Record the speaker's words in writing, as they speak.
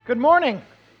Good morning.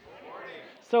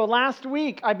 So last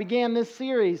week I began this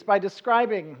series by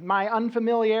describing my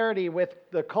unfamiliarity with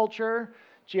the culture,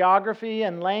 geography,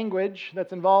 and language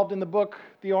that's involved in the book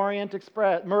The Orient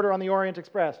Express, Murder on the Orient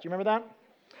Express. Do you remember that?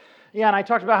 Yeah, and I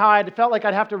talked about how I felt like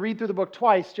I'd have to read through the book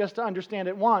twice just to understand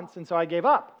it once, and so I gave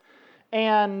up.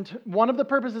 And one of the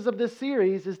purposes of this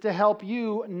series is to help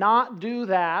you not do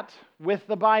that with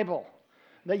the Bible.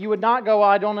 That you would not go, well,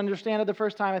 I don't understand it the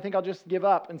first time, I think I'll just give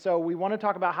up. And so we want to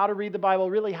talk about how to read the Bible,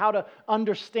 really how to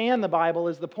understand the Bible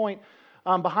is the point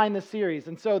behind this series.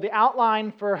 And so the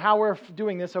outline for how we're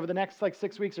doing this over the next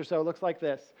 6 weeks or so looks like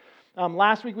this.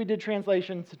 Last week we did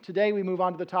translations. Today we move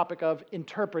on to the topic of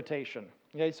interpretation.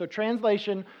 Okay, so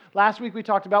translation, last week we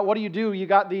talked about what do? You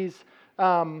got these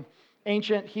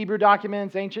ancient Hebrew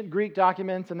documents, ancient Greek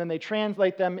documents, and then they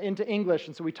translate them into English.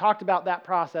 And so we talked about that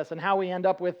process and how we end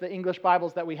up with the English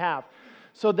Bibles that we have.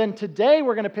 So then today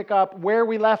we're going to pick up where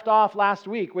we left off last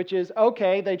week, which is,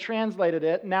 okay, they translated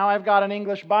it. Now I've got an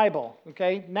English Bible.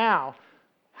 Okay, now,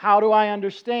 how do I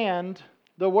understand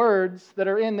the words that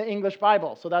are in the English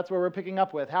Bible? So that's where we're picking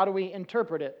up with. How do we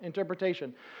interpret it?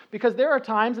 Interpretation. Because there are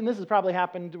times, and this has probably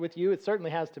happened with you, it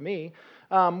certainly has to me,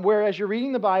 where as you're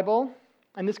reading the Bible,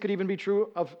 and this could even be true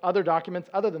of other documents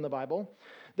other than the Bible,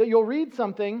 that you'll read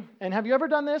something, and have you ever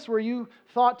done this where you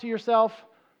thought to yourself,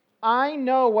 I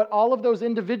know what all of those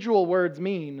individual words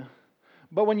mean,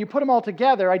 but when you put them all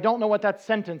together, I don't know what that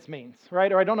sentence means,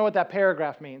 right? Or I don't know what that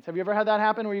paragraph means. Have you ever had that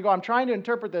happen where you go, I'm trying to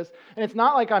interpret this, and it's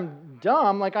not like I'm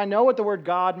dumb, like I know what the word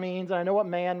God means, and I know what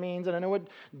man means, and I know what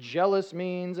jealous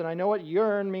means, and I know what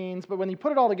yearn means, but when you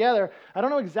put it all together, I don't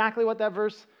know exactly what that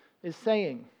verse is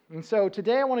saying. And so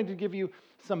today I wanted to give you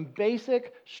some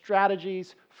basic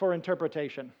strategies for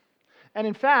interpretation. And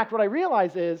in fact, what I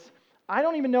realize is I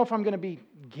don't even know if I'm going to be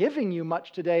giving you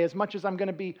much today as much as I'm going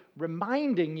to be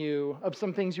reminding you of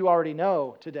some things you already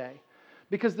know today.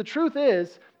 Because the truth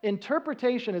is,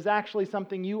 interpretation is actually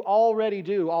something you already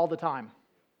do all the time.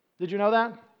 Did you know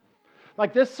that?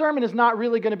 Like this sermon is not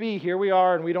really going to be, here we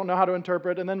are and we don't know how to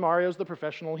interpret, and then Mario's the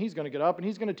professional, he's going to get up and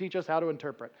he's going to teach us how to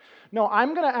interpret. No,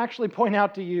 I'm going to actually point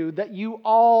out to you that you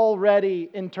already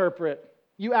interpret.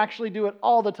 You actually do it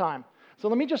all the time. So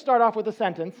let me just start off with a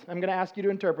sentence. I'm going to ask you to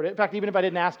interpret it. In fact, even if I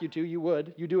didn't ask you to, you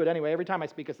would. You do it anyway. Every time I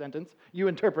speak a sentence, you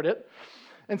interpret it.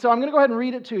 And so I'm going to go ahead and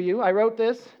read it to you. I wrote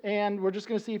this, and we're just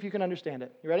going to see if you can understand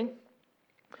it. You ready?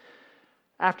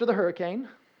 After the hurricane,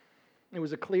 it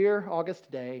was a clear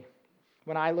August day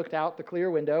when I looked out the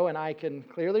clear window, and I can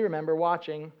clearly remember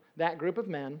watching that group of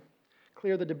men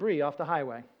clear the debris off the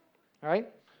highway. All right?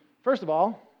 First of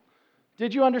all,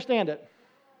 did you understand it?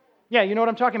 Yeah, you know what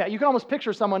I'm talking about. You can almost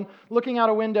picture someone looking out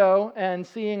a window and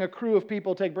seeing a crew of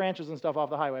people take branches and stuff off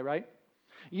the highway, right?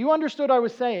 You understood what I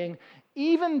was saying,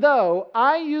 even though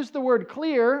I used the word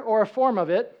clear, or a form of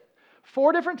it,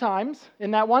 4 different times in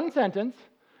that one sentence,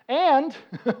 and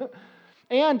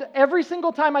and every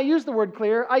single time I used the word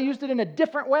clear, I used it in a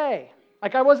different way.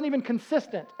 Like I wasn't even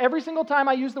consistent. Every single time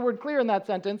I used the word clear in that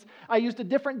sentence, I used a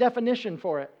different definition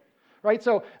for it. Right?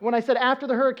 So when I said after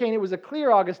the hurricane, it was a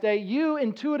clear August day, you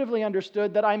intuitively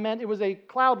understood that I meant it was a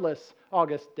cloudless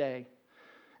August day.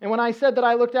 And when I said that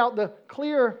I looked out the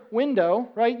clear window,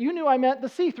 right, you knew I meant the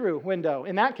see-through window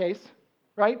in that case.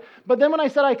 Right? But then when I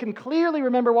said I can clearly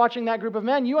remember watching that group of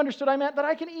men, you understood I meant that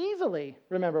I can easily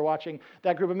remember watching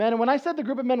that group of men. And when I said the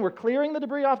group of men were clearing the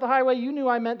debris off the highway, you knew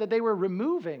I meant that they were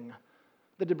removing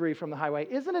the debris from the highway.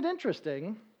 Isn't it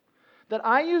interesting that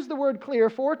I used the word clear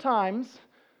 4 times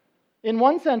in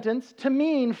one sentence to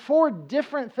mean 4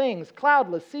 different things: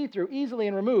 cloudless, see-through, easily,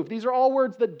 and remove. These are all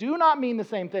words that do not mean the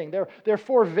same thing. They're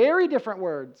 4 very different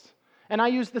words. And I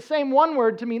used the same one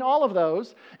word to mean all of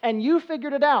those, and you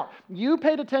figured it out. You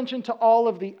paid attention to all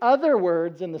of the other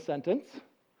words in the sentence,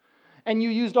 and you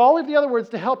used all of the other words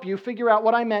to help you figure out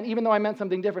what I meant, even though I meant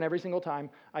something different every single time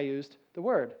I used the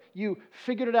word. You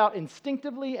figured it out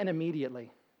instinctively and immediately.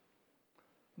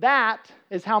 That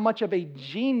is how much of a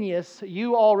genius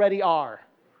you already are.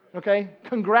 Okay?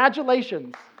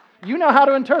 Congratulations. You know how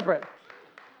to interpret.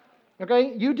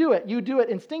 Okay, you do it. You do it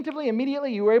instinctively,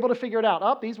 immediately. You were able to figure it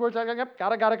out. These words, got it.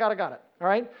 All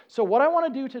right? So what I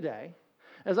want to do today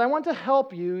is I want to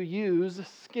help you use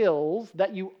skills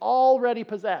that you already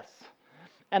possess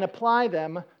and apply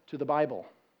them to the Bible.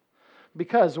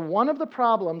 Because one of the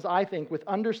problems, I think, with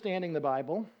understanding the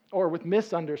Bible, or with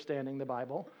misunderstanding the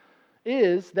Bible,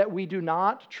 is that we do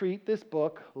not treat this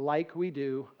book like we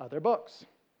do other books.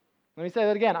 Let me say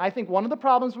that again. I think one of the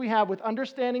problems we have with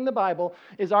understanding the Bible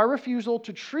is our refusal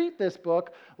to treat this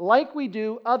book like we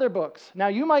do other books. Now,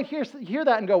 you might hear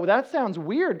that and go, well, that sounds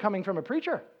weird coming from a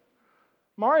preacher.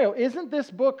 Mario, isn't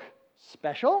this book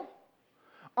special?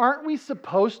 aren't we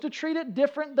supposed to treat it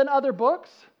different than other books?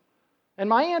 And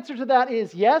my answer to that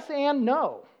is yes and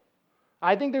no.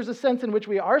 I think there's a sense in which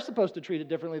we are supposed to treat it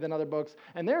differently than other books,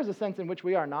 and there is a sense in which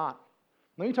we are not.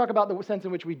 Let me talk about the sense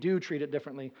in which we do treat it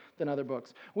differently than other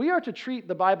books. We are to treat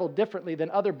the Bible differently than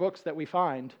other books that we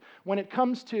find when it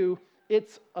comes to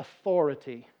its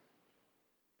authority.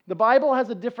 The Bible has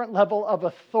a different level of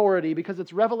authority because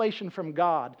it's revelation from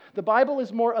God. The Bible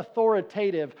is more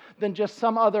authoritative than just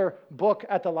some other book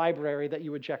at the library that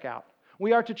you would check out.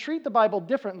 We are to treat the Bible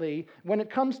differently when it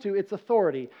comes to its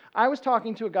authority. I was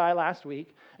talking to a guy last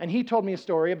week, and he told me a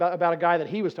story about a guy that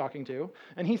he was talking to,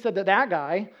 and he said that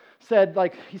guy said,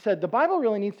 the Bible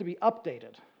really needs to be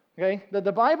updated. Okay?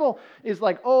 The Bible is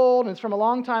old and it's from a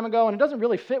long time ago, and it doesn't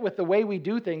really fit with the way we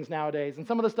do things nowadays. And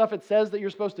some of the stuff it says that you're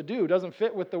supposed to do doesn't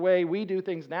fit with the way we do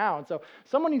things now. And so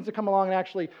someone needs to come along and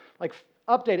actually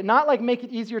update it, not make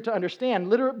it easier to understand,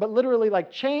 but literally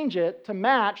change it to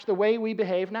match the way we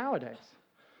behave nowadays.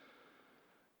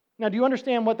 Now, do you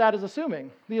understand what that is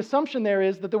assuming? The assumption there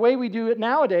is that the way we do it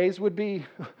nowadays would be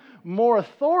more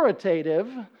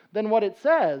authoritative than what it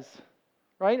says.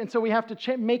 Right? And so we have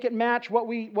to make it match what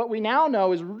we now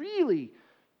know is really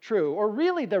true or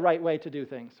really the right way to do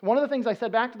things. One of the things I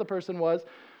said back to the person was,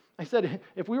 I said,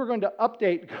 if we were going to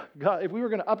update God, if we were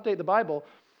going to update the Bible,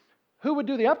 who would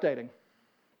do the updating?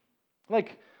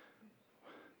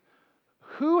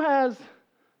 Who has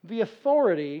the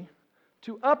authority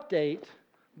to update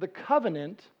the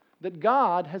covenant that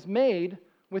God has made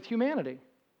with humanity?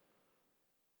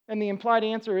 And the implied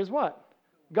answer is what?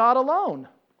 God alone.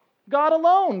 God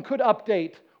alone could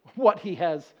update what he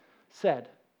has said.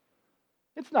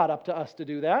 It's not up to us to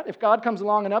do that. If God comes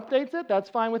along and updates it, that's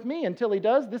fine with me. Until he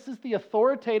does, this is the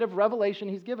authoritative revelation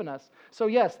he's given us. So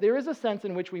yes, there is a sense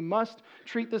in which we must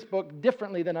treat this book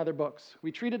differently than other books.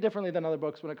 We treat it differently than other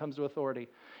books when it comes to authority.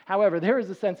 However, there is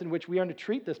a sense in which we are to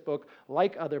treat this book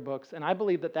like other books, and I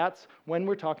believe that that's when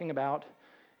we're talking about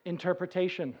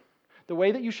interpretation. The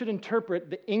way that you should interpret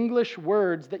the English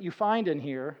words that you find in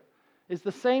here is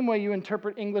the same way you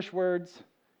interpret English words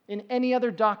in any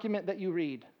other document that you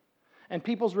read. And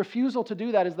people's refusal to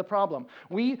do that is the problem.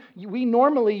 We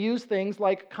normally use things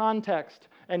like context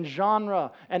and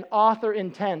genre and author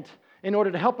intent in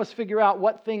order to help us figure out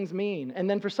what things mean. And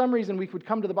then for some reason we would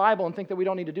come to the Bible and think that we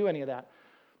don't need to do any of that.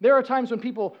 There are times when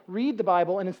people read the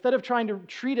Bible and instead of trying to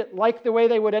treat it like the way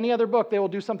they would any other book, they will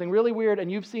do something really weird,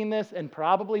 and you've seen this, and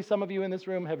probably some of you in this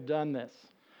room have done this.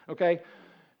 Okay?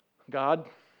 God,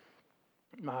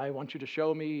 I want you to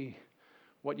show me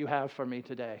what you have for me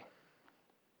today.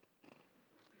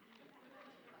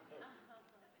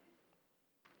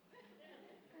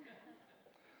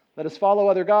 Let us follow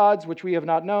other gods which we have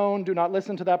not known. Do not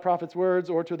listen to that prophet's words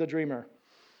or to the dreamer.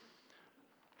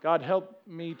 God, help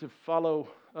me to follow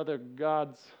other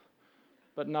gods,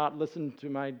 but not listen to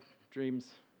my dreams.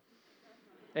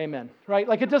 Amen. Right?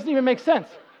 It doesn't even make sense.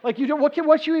 What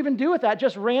you even do with that?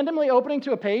 Just randomly opening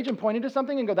to a page and pointing to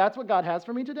something and go, that's what God has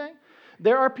for me today?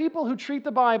 There are people who treat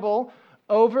the Bible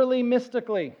overly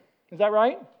mystically. Is that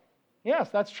right? Yes,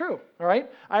 that's true. All right?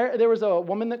 There was a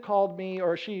woman that called me,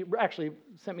 or she actually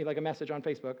sent me a message on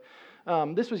Facebook.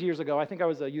 This was years ago. I think I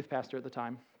was a youth pastor at the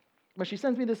time. But she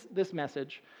sends me this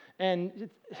message, and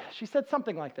she said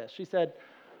something like this. She said,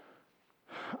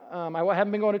 I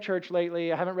haven't been going to church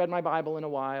lately. I haven't read my Bible in a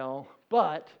while,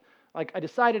 but I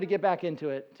decided to get back into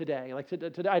it today.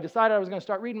 Today, I decided I was going to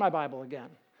start reading my Bible again.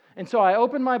 And so I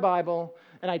opened my Bible,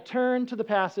 and I turned to the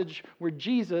passage where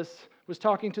Jesus was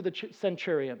talking to the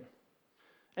centurion.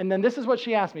 And then this is what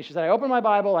she asked me. She said, I opened my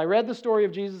Bible, I read the story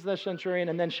of Jesus the centurion,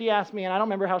 and then she asked me, and I don't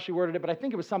remember how she worded it, but I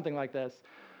think it was something like this.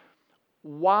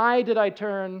 Why did I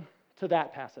turn to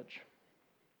that passage?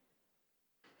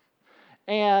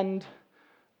 And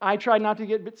I tried not to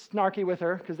get a bit snarky with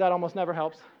her, because that almost never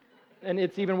helps. And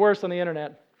it's even worse on the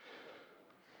internet.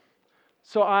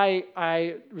 So I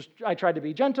tried to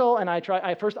be gentle,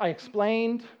 and first I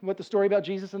explained what the story about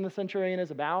Jesus and the centurion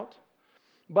is about.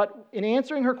 But in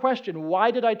answering her question, why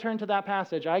did I turn to that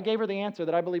passage, I gave her the answer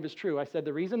that I believe is true. I said,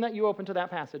 the reason that you open to that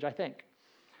passage, I think,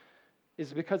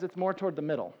 is because it's more toward the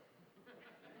middle.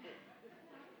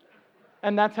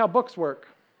 And that's how books work.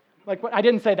 I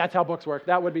didn't say that's how books work.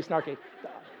 That would be snarky.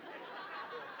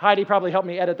 Heidi probably helped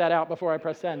me edit that out before I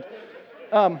press send.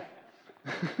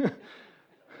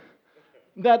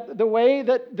 That the way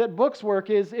that books work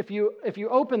is if you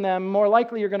open them, more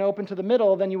likely you're going to open to the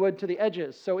middle than you would to the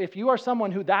edges. So if you are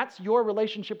someone who that's your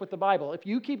relationship with the Bible, if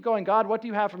you keep going, God, what do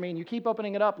you have for me? And you keep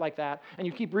opening it up like that, and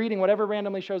you keep reading whatever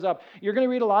randomly shows up, you're going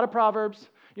to read a lot of Proverbs,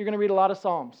 You're going to read a lot of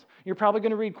Psalms. You're probably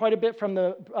going to read quite a bit from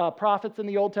the prophets in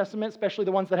the Old Testament, especially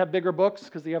the ones that have bigger books,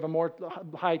 because you have a more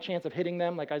high chance of hitting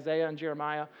them, like Isaiah and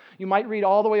Jeremiah. You might read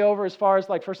all the way over as far as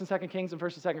like 1st and 2nd Kings and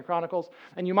 1st and 2nd Chronicles,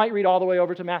 and you might read all the way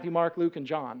over to Matthew, Mark, Luke, and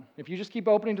John. If you just keep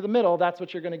opening to the middle, that's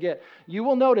what you're going to get. You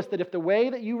will notice that if the way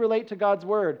that you relate to God's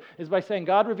Word is by saying,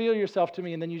 God, reveal yourself to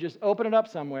me, and then you just open it up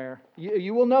somewhere,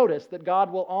 you will notice that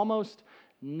God will almost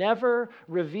never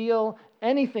reveal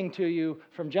anything to you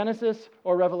from Genesis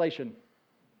or Revelation,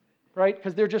 right?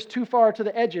 Because they're just too far to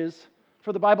the edges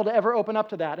for the Bible to ever open up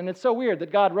to that. And it's so weird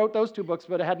that God wrote those two books,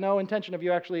 but it had no intention of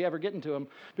you actually ever getting to them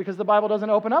because the Bible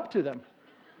doesn't open up to them.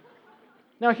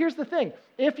 Now, here's the thing.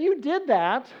 If you did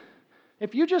that,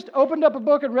 if you just opened up a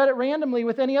book and read it randomly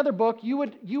with any other book, you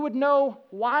would know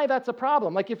why that's a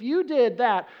problem. Like if you did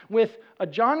that with a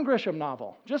John Grisham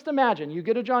novel, just imagine you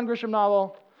get a John Grisham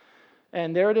novel,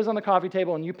 and there it is on the coffee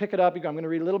table, and you pick it up, you go, I'm going to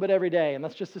read a little bit every day. And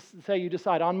let's just say you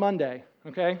decide on Monday,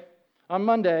 okay? On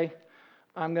Monday,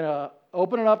 I'm going to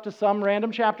open it up to some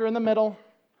random chapter in the middle.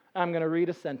 I'm going to read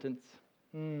a sentence.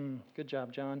 Good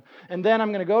job, John. And then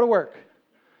I'm going to go to work.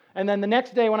 And then the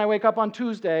next day when I wake up on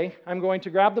Tuesday, I'm going to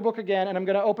grab the book again, and I'm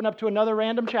going to open up to another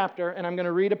random chapter, and I'm going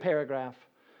to read a paragraph.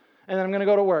 And then I'm going to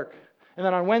go to work. And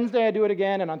then on Wednesday, I do it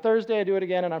again, and on Thursday, I do it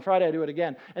again, and on Friday, I do it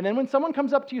again. And then when someone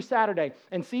comes up to you Saturday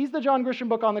and sees the John Grisham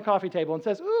book on the coffee table and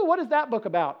says, ooh, what is that book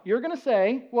about? You're going to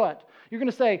say, what? You're going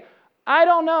to say, I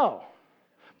don't know.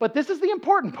 But this is the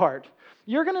important part.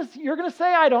 You're going to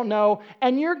say, I don't know,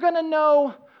 and you're going to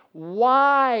know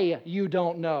why you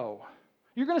don't know.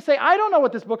 You're going to say, I don't know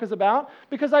what this book is about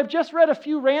because I've just read a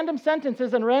few random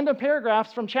sentences and random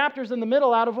paragraphs from chapters in the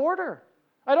middle out of order.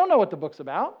 I don't know what the book's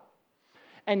about.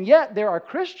 And yet there are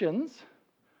Christians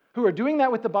who are doing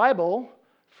that with the Bible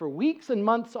for weeks and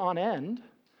months on end,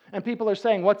 and people are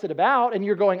saying, what's it about? And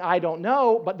you're going, I don't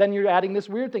know, but then you're adding this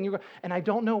weird thing. You go, and I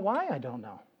don't know why I don't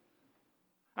know.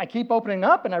 I keep opening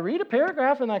up, and I read a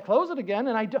paragraph, and I close it again,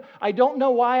 and I don't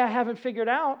know why I haven't figured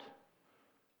out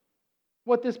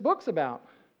what this book's about.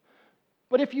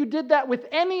 But if you did that with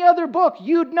any other book,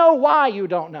 you'd know why you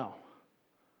don't know.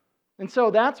 And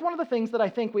so that's one of the things that I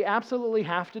think we absolutely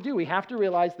have to do. We have to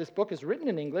realize this book is written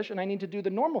in English, and I need to do the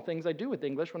normal things I do with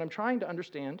English when I'm trying to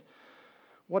understand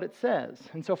what it says.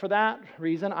 And so for that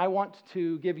reason, I want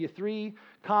to give you 3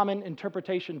 common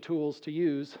interpretation tools to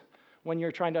use when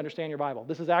you're trying to understand your Bible.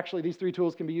 These 3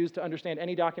 tools can be used to understand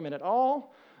any document at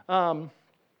all,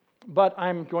 but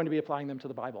I'm going to be applying them to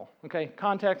the Bible. Okay,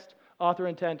 context, author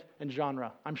intent, and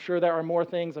genre. I'm sure there are more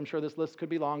things. I'm sure this list could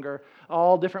be longer.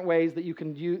 All different ways that you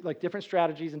can use, like different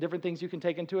strategies and different things you can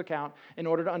take into account in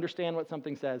order to understand what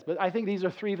something says. But I think these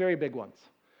are 3 very big ones.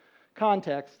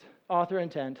 Context, author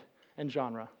intent, and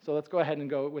genre. So let's go ahead and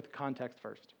go with context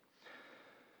first.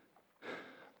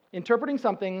 Interpreting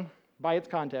something by its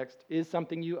context is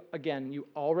something you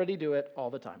already do it all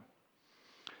the time.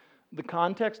 The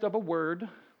context of a word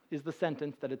is the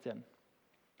sentence that it's in.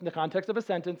 The context of a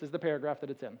sentence is the paragraph that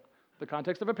it's in. The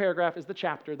context of a paragraph is the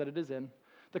chapter that it is in.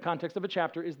 The context of a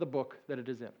chapter is the book that it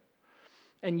is in.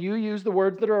 And you use the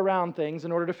words that are around things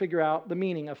in order to figure out the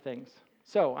meaning of things.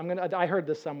 So I heard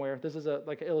this somewhere. This is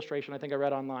like an illustration I think I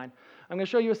read online. I'm going to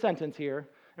show you a sentence here,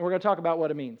 and we're going to talk about what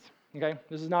it means. Okay?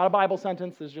 This is not a Bible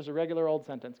sentence. This is just a regular old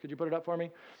sentence. Could you put it up for me?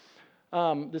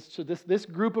 This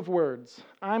group of words.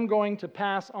 I'm going to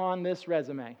pass on this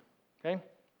resume. Okay?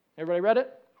 Everybody read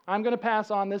it? I'm going to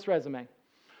pass on this resume.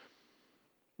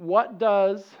 What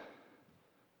does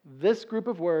this group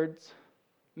of words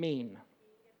mean?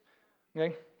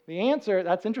 Okay? The answer,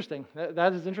 that's interesting.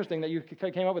 That is interesting that you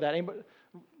came up with that. Anybody,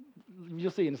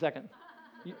 you'll see in a second.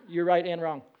 You're right and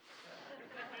wrong.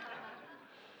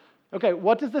 Okay,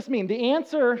 what does this mean? The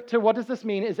answer to what does this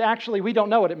mean is actually we don't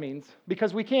know what it means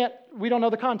because we don't know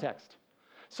the context.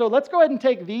 So let's go ahead and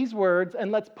take these words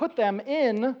and let's put them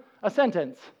in a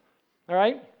sentence. All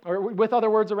right? Or with other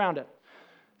words around it.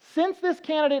 Since this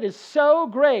candidate is so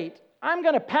great, I'm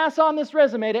going to pass on this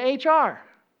resume to HR.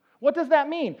 What does that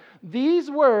mean?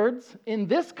 These words in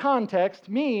this context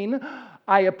mean,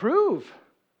 I approve.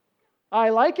 I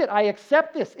like it. I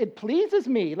accept this. It pleases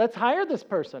me. Let's hire this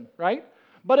person, right?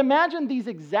 But imagine these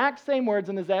exact same words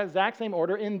in the exact same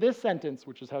order in this sentence,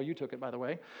 which is how you took it, by the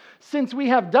way. Since we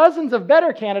have dozens of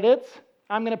better candidates,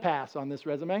 I'm going to pass on this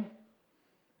resume.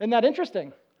 Isn't that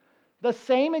interesting? The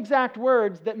same exact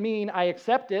words that mean I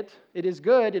accept it, it is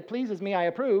good, it pleases me, I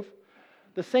approve.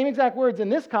 The same exact words in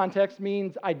this context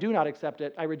means I do not accept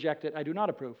it, I reject it, I do not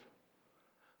approve.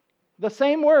 The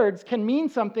same words can mean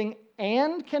something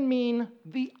and can mean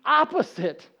the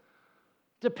opposite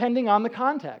depending on the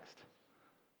context.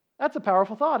 That's a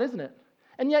powerful thought, isn't it?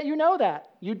 And yet you know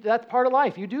that. That's part of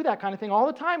life. You do that kind of thing all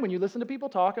the time when you listen to people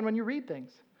talk and when you read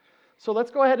things. So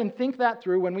let's go ahead and think that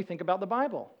through when we think about the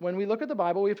Bible. When we look at the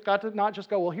Bible, we've got to not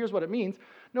just go, well, here's what it means.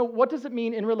 No, what does it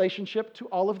mean in relationship to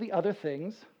all of the other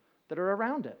things that are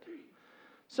around it?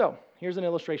 So here's an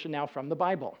illustration now from the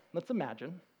Bible. Let's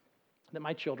imagine that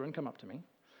my children come up to me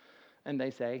and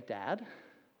they say, Dad,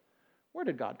 where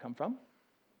did God come from?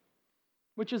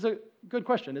 Which is a good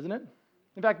question, isn't it?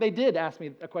 In fact, they did ask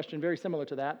me a question very similar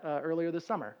to that earlier this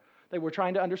summer. They were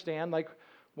trying to understand,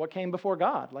 what came before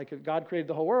God? If God created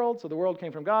the whole world, so the world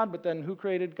came from God, but then who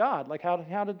created God? How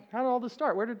did all this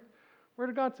start? Where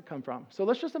did God come from? So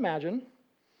let's just imagine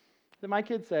that my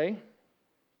kids say,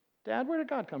 Dad, where did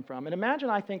God come from? And imagine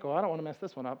I think, I don't want to mess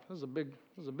this one up. This is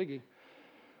a biggie.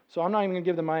 So I'm not even going to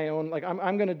give them my own,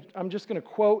 I'm just going to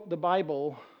quote the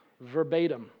Bible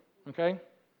verbatim, okay?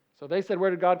 So they said, where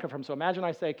did God come from? So imagine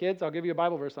I say, kids, I'll give you a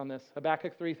Bible verse on this.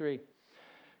 Habakkuk 3:3.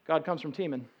 God comes from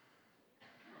Teman.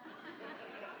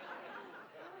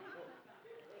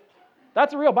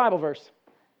 That's a real Bible verse,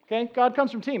 okay? God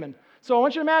comes from Teman. So I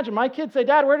want you to imagine, my kids say,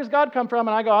 Dad, where does God come from?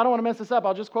 And I go, I don't want to mess this up.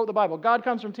 I'll just quote the Bible. God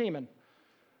comes from Teman.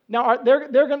 Now,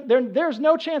 there's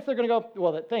no chance they're going to go,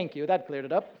 well, thank you. That cleared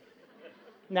it up.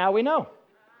 Now we know.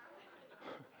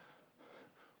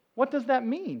 What does that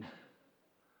mean?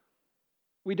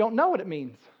 We don't know what it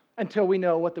means until we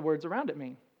know what the words around it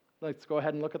mean. Let's go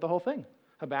ahead and look at the whole thing.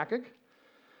 Habakkuk,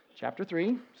 chapter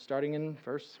 3, starting in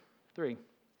verse 3.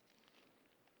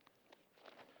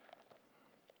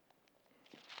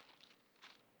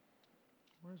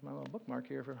 Where's my little bookmark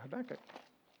here for Habakkuk?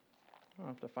 I'll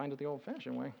have to find it the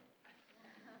old-fashioned way.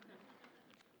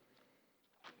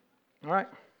 All right.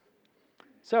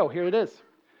 So here it is.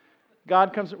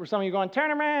 God comes, some of you going, turn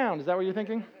around. Is that what you're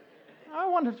thinking?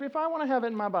 If I want to have it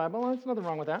in my Bible, there's nothing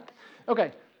wrong with that.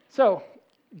 Okay, so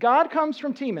God comes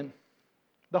from Teman,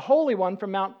 the Holy One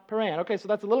from Mount Paran. Okay, so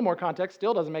that's a little more context.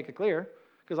 Still doesn't make it clear,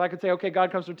 because I could say, okay,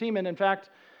 God comes from Teman. In fact,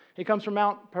 he comes from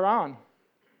Mount Paran.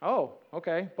 Oh,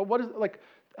 okay. But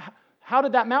how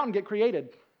did that mountain get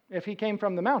created if he came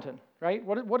from the mountain, right?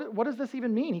 What does this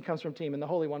even mean, he comes from Teman, the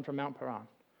Holy One from Mount Paran?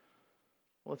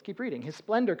 Well, let's keep reading. His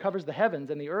splendor covers the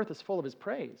heavens, and the earth is full of his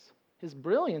praise. His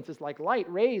brilliance is like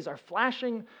light. Rays are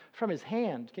flashing from his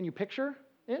hand. Can you picture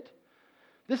it?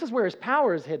 This is where his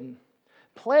power is hidden.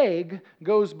 Plague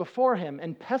goes before him,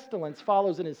 and pestilence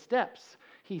follows in his steps.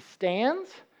 He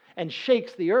stands and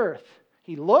shakes the earth.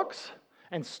 He looks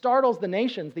and startles the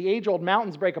nations. The age-old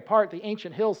mountains break apart. The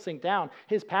ancient hills sink down.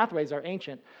 His pathways are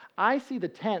ancient. I see the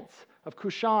tents of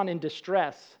Cushan in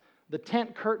distress. The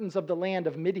tent curtains of the land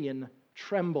of Midian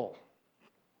tremble.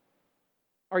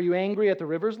 Are you angry at the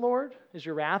rivers, Lord? Is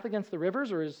your wrath against the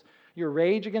rivers, or is your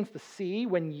rage against the sea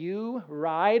when you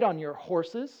ride on your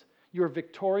horses, your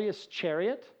victorious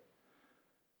chariot?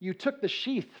 You took the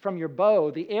sheath from your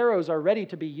bow. The arrows are ready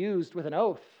to be used with an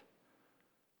oath.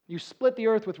 You split the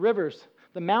earth with rivers.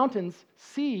 The mountains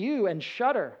see you and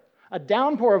shudder. A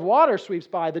downpour of water sweeps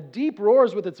by. The deep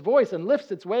roars with its voice and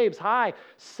lifts its waves high.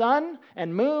 Sun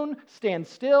and moon stand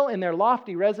still in their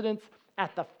lofty residence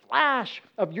at the flash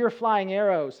of your flying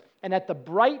arrows and at the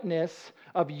brightness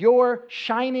of your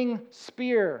shining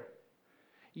spear.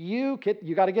 You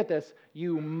got to get this.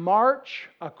 You march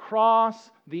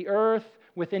across the earth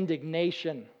with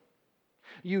indignation.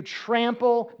 You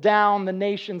trample down the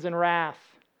nations in wrath.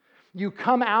 You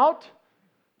come out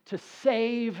to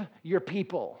save your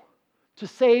people, to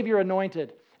save your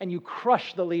anointed, and you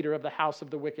crush the leader of the house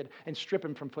of the wicked and strip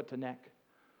him from foot to neck.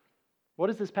 What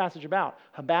is this passage about?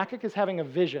 Habakkuk is having a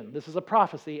vision. This is a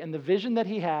prophecy, and the vision that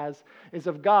he has is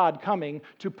of God coming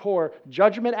to pour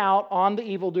judgment out on the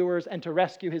evildoers and to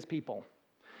rescue his people.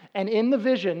 And in the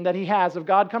vision that he has of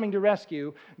God coming to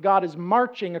rescue, God is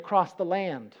marching across the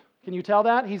land. Can you tell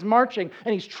that? He's marching,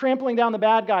 and he's trampling down the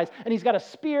bad guys, and he's got a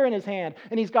spear in his hand,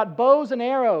 and he's got bows and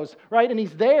arrows, right? And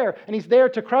he's there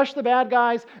to crush the bad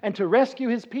guys and to rescue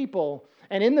his people.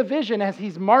 And in the vision, as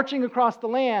he's marching across the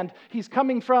land, he's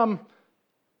coming from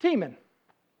Teman.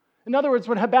 In other words,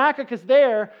 when Habakkuk is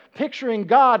there, picturing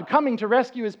God coming to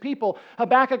rescue his people,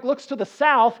 Habakkuk looks to the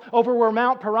south over where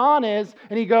Mount Paran is,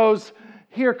 and he goes,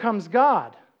 here comes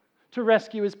God to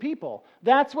rescue his people.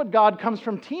 That's what God comes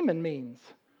from Teman means.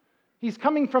 He's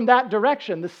coming from that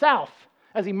direction, the south,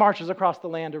 as he marches across the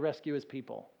land to rescue his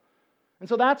people. And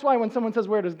so that's why when someone says,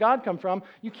 where does God come from?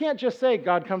 You can't just say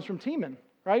God comes from Teman,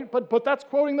 right? But that's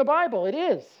quoting the Bible. It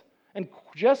is. And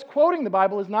just quoting the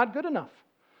Bible is not good enough.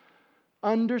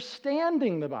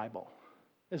 Understanding the Bible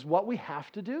is what we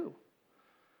have to do.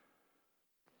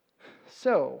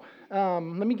 So, let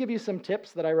me give you some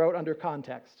tips that I wrote under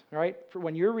context, all right? For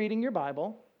when you're reading your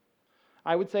Bible,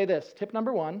 I would say this. Tip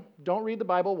number 1, don't read the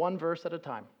Bible one verse at a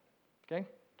time. Okay?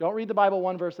 Don't read the Bible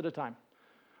one verse at a time.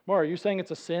 More, are you saying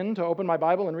it's a sin to open my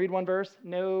Bible and read one verse?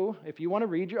 No. If you want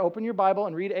to open your Bible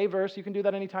and read a verse, you can do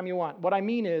that anytime you want. What I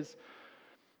mean is,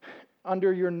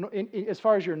 as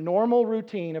far as your normal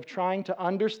routine of trying to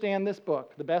understand this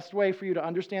book, the best way for you to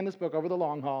understand this book over the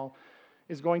long haul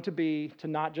is going to be to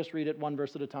not just read it one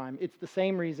verse at a time. It's the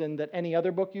same reason that any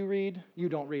other book you read, you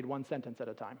don't read one sentence at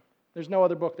a time. There's no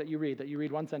other book that you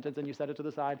read one sentence and you set it to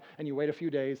the side and you wait a few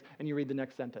days and you read the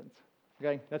next sentence.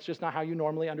 Okay? That's just not how you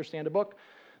normally understand a book.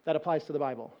 That applies to the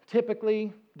Bible.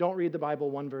 Typically, don't read the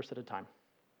Bible one verse at a time.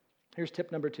 Here's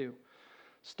tip number 2.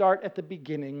 Start at the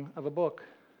beginning of a book.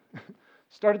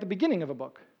 Start at the beginning of a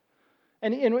book.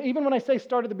 And even when I say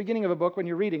start at the beginning of a book when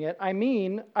you're reading it, I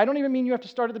don't even mean you have to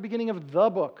start at the beginning of the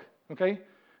book, okay?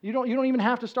 You don't even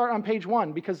have to start on page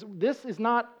 1 because this is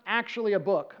not actually a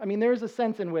book. I mean, there's a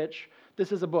sense in which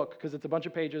this is a book because it's a bunch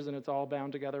of pages and it's all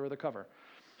bound together with a cover.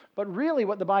 But really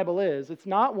what the Bible is, it's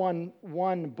not one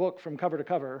book from cover to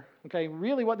cover. Okay,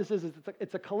 really what this is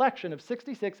it's a collection of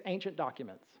 66 ancient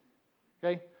documents.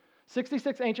 Okay?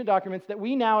 66 ancient documents that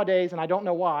we nowadays, and I don't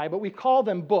know why, but we call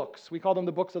them books. We call them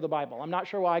the books of the Bible. I'm not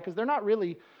sure why, because they're not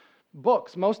really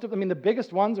books. The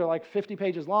biggest ones are like 50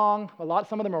 pages long.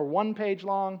 Some of them are 1 page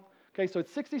long. Okay, so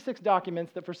it's 66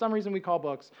 documents that for some reason we call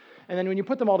books. And then when you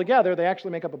put them all together, they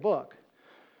actually make up a book.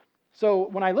 So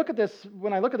when I look at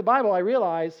the Bible, I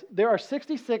realize there are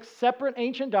 66 separate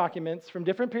ancient documents from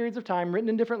different periods of time, written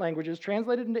in different languages,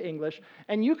 translated into English,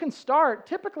 and you can start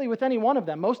typically with any one of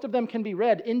them. Most of them can be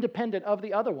read independent of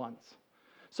the other ones.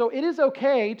 So it is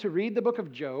okay to read the book of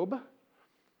Job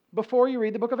before you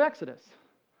read the book of Exodus.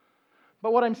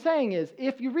 But what I'm saying is,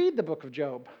 if you read the book of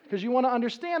Job, because you want to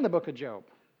understand the book of Job,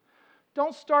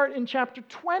 don't start in chapter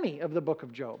 20 of the book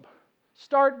of Job.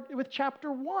 Start with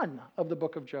chapter 1 of the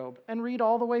book of Job and read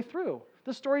all the way through.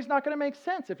 The story's not going to make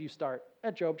sense if you start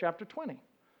at Job chapter 20.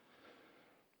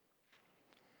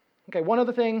 Okay, one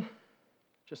other thing,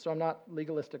 just so I'm not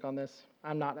legalistic on this.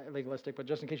 I'm not legalistic, but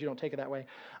just in case you don't take it that way.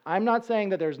 I'm not saying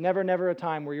that there's never a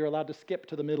time where you're allowed to skip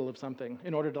to the middle of something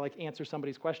in order to answer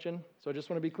somebody's question. So I just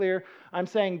want to be clear. I'm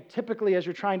saying typically as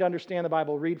you're trying to understand the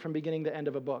Bible, read from beginning to end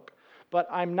of a book. But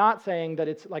I'm not saying that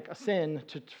it's like a sin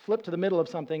to flip to the middle of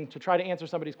something to try to answer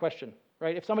somebody's question,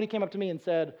 right? If somebody came up to me and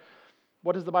said,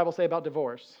 what does the Bible say about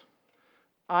divorce?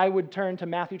 I would turn to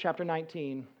Matthew chapter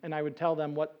 19, and I would tell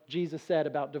them what Jesus said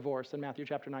about divorce in Matthew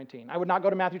chapter 19. I would not go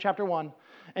to Matthew chapter 1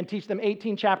 and teach them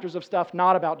 18 chapters of stuff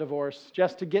not about divorce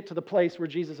just to get to the place where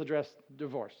Jesus addressed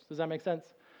divorce. Does that make sense?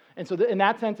 And so in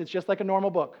that sense, it's just like a normal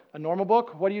book. A normal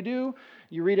book, what do?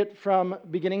 You read it from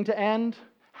beginning to end.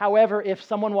 However, if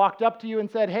someone walked up to you and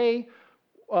said, hey,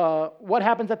 what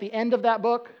happens at the end of that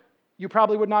book? You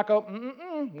probably would not go,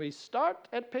 we start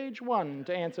at page 1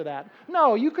 to answer that.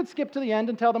 No, you could skip to the end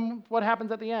and tell them what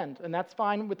happens at the end, and that's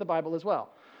fine with the Bible as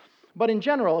well. But in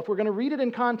general, if we're going to read it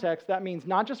in context, that means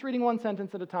not just reading one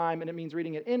sentence at a time, and it means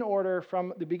reading it in order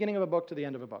from the beginning of a book to the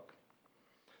end of a book.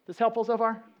 This helpful so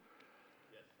far?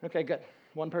 Yes. Okay, good.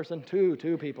 One person,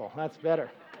 two people. That's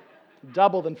better.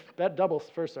 Doubles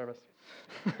first service.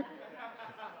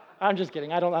 I'm just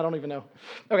kidding. I don't even know.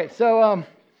 Okay, so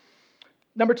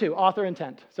number 2, author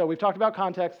intent. So we've talked about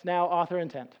context, now author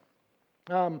intent.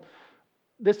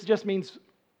 This just means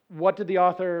what did the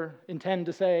author intend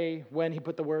to say when he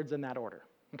put the words in that order,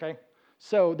 okay?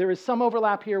 So there is some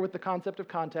overlap here with the concept of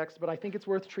context, but I think it's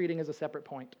worth treating as a separate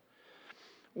point.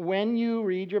 When you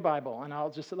read your Bible, and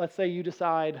let's say you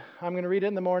decide, I'm going to read it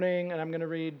in the morning, and I'm going to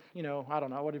read, I don't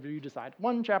know, whatever you decide,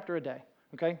 1 chapter a day,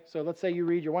 okay? So let's say you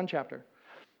read your 1 chapter,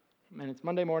 and it's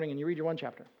Monday morning, and you read your 1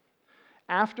 chapter.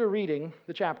 After reading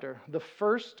the chapter, the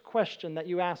first question that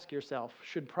you ask yourself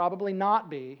should probably not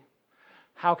be,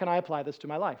 how can I apply this to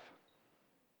my life?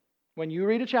 When you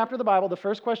read a chapter of the Bible, the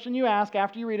first question you ask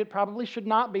after you read it probably should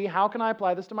not be, how can I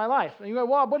apply this to my life? And you go,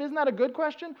 well, but isn't that a good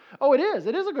question? Oh, it is.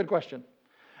 It is a good question.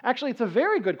 Actually, it's a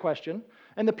very good question.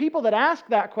 And the people that ask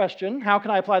that question, how can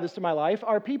I apply this to my life,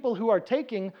 are people who are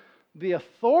taking the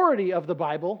authority of the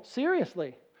Bible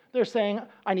seriously. They're saying,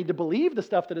 I need to believe the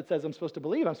stuff that it says I'm supposed to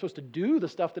believe. I'm supposed to do the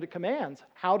stuff that it commands.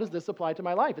 How does this apply to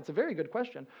my life? It's a very good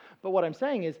question. But what I'm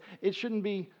saying is, it shouldn't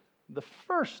be the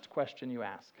first question you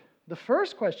ask. The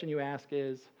first question you ask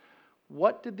is,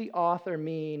 what did the author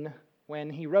mean when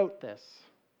he wrote this?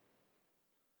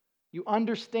 You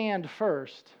understand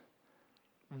first,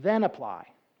 then apply.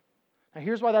 Now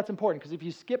here's why that's important, because if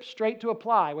you skip straight to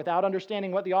apply without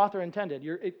understanding what the author intended,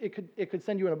 it could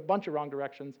send you in a bunch of wrong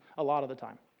directions a lot of the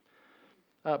time.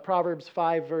 Proverbs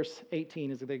 5, verse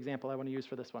 18 is the example I want to use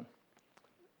for this one.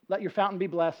 Let your fountain be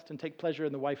blessed and take pleasure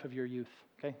in the wife of your youth.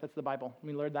 Okay, that's the Bible.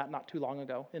 We learned that not too long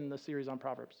ago in the series on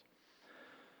Proverbs.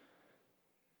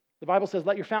 The Bible says,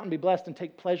 let your fountain be blessed and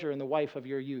take pleasure in the wife of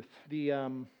your youth.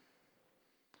 The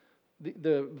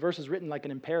verse is written like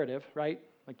an imperative, right?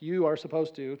 Like you are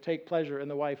supposed to take pleasure in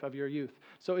the wife of your youth.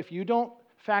 So if you don't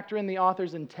factor in the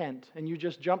author's intent and you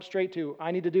just jump straight to,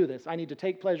 I need to do this, I need to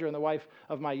take pleasure in the wife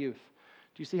of my youth.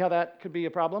 Do you see how that could be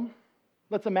a problem?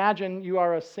 Let's imagine you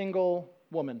are a single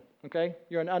woman, okay?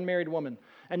 You're an unmarried woman.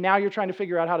 And now you're trying to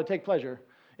figure out how to take pleasure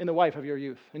in the wife of your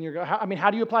youth. And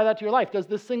how do you apply that to your life? Does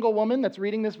this single woman that's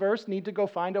reading this verse need to go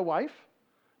find a wife?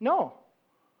 No.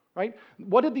 Right?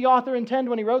 What did the author intend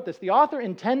when he wrote this? The author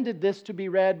intended this to be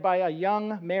read by a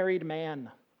young married man.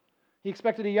 He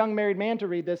expected a young married man to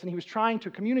read this, and he was trying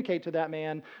to communicate to that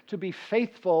man to be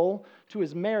faithful to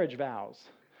his marriage vows.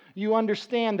 You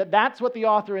understand that that's what the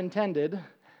author intended,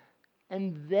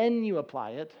 and then you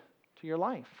apply it to your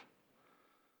life.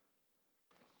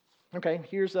 Okay,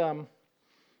 here's,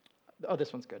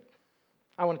 this one's good.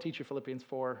 I want to teach you Philippians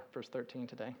 4, verse 13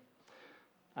 today.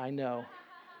 I know.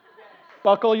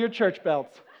 Buckle your church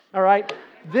belts, all right?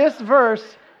 This verse,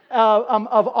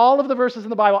 of all of the verses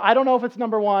in the Bible, I don't know if it's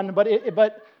number one, but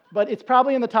it's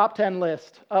probably in the top 10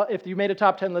 list, if you made a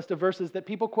top 10 list of verses that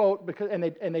people quote and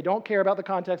they don't care about the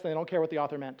context and they don't care what the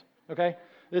author meant, okay?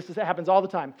 It happens all the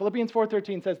time. Philippians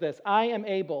 4:13 says this, I am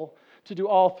able to do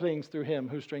all things through him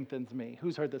who strengthens me.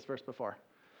 Who's heard this verse before?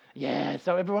 Yeah,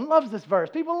 so everyone loves this verse.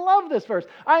 People love this verse.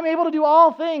 I'm able to do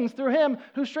all things through him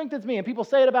who strengthens me. And people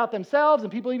say it about themselves,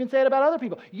 and people even say it about other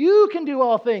people. You can do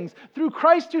all things through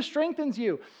Christ who strengthens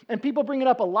you. And people bring it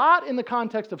up a lot in the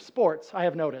context of sports, I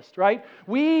have noticed, right?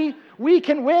 We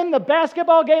can win the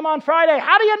basketball game on Friday.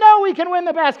 How do you know we can win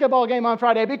the basketball game on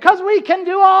Friday? Because we can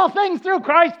do all things through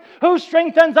Christ who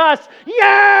strengthens us.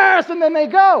 Yes! And then they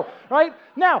go, right?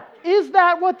 Now, is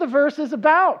that what the verse is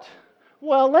about?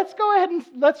 Well, let's go ahead and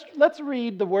let's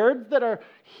read the words that are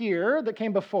here that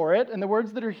came before it and the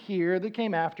words that are here that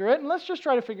came after it, and let's just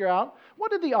try to figure out what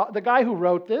did the guy who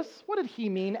wrote this, what did he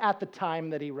mean at the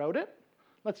time that he wrote it?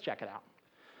 Let's check it out.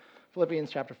 Philippians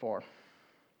chapter 4. All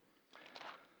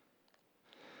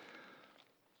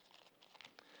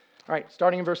right,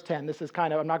 starting in verse 10. This is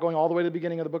I'm not going all the way to the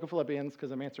beginning of the book of Philippians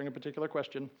because I'm answering a particular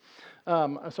question. So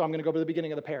I'm going to go to the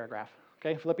beginning of the paragraph.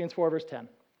 Okay, Philippians 4, verse 10.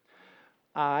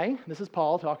 This is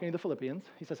Paul talking to the Philippians.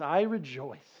 He says, I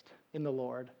rejoiced in the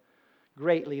Lord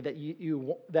greatly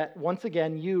that once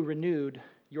again you renewed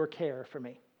your care for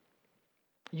me.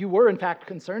 You were, in fact,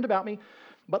 concerned about me,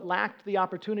 but lacked the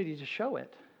opportunity to show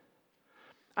it.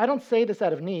 I don't say this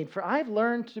out of need, for I've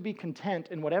learned to be content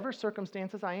in whatever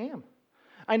circumstances I am.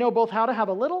 I know both how to have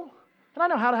a little, and I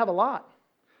know how to have a lot.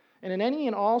 And in any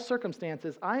and all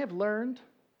circumstances, I have learned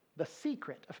the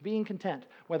secret of being content,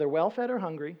 whether well-fed or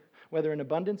hungry, whether in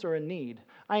abundance or in need.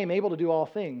 I am able to do all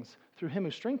things through him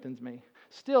who strengthens me.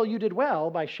 Still, you did well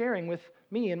by sharing with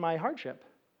me in my hardship.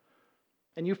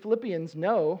 And you Philippians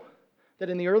know that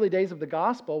in the early days of the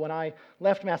gospel, when I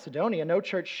left Macedonia, no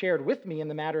church shared with me in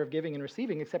the matter of giving and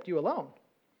receiving except you alone.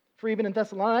 For even in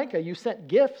Thessalonica, you sent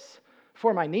gifts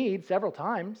for my need several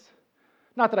times.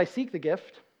 Not that I seek the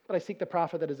gift, but I seek the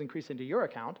profit that is increasing to your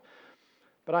account.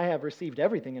 But I have received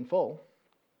everything in full,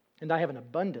 and I have an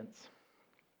abundance.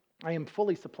 I am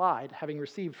fully supplied, having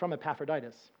received from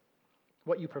Epaphroditus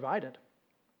what you provided,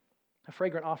 a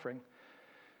fragrant offering,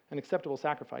 an acceptable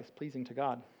sacrifice, pleasing to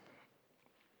God.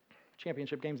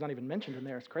 Championship game's not even mentioned in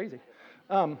there. It's crazy.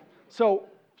 So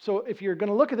if you're going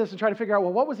to look at this and try to figure out,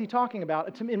 well, what was he talking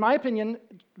about? In my opinion,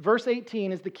 verse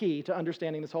 18 is the key to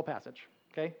understanding this whole passage.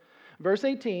 Okay, verse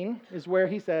 18 is where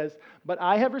he says, "But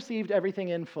I have received everything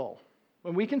in full."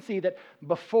 When we can see that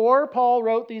before Paul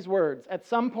wrote these words, at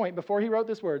some point before he wrote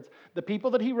these words, the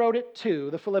people that he wrote it to,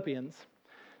 the Philippians,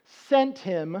 sent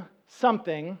him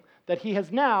something that he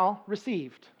has now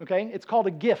received, okay? It's called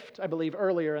a gift, I believe,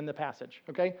 earlier in the passage,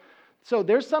 okay? So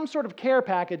there's some sort of care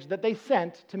package that they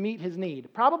sent to meet his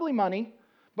need. Probably money,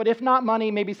 but if not money,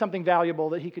 maybe something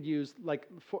valuable that he could use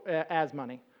as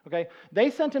money, okay? They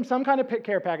sent him some kind of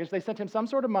care package. They sent him some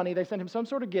sort of money. They sent him some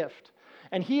sort of gift.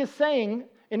 And he is saying,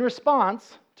 in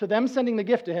response to them sending the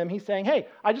gift to him, he's saying, hey,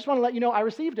 I just want to let you know I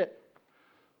received it.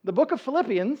 The book of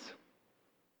Philippians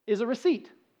is a receipt.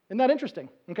 Isn't that interesting?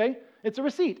 Okay? It's a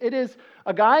receipt. It is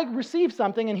a guy received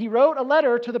something and he wrote a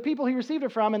letter to the people he received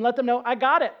it from and let them know, I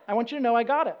got it. I want you to know I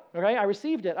got it. Okay? I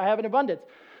received it. I have an abundance.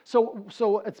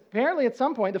 So it's apparently at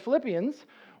some point the Philippians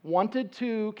wanted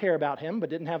to care about him but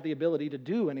didn't have the ability to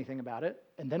do anything about it.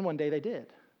 And then one day they did.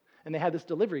 And they had this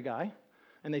delivery guy.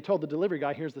 And they told the delivery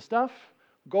guy, here's the stuff.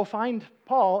 Go find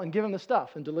Paul and give him the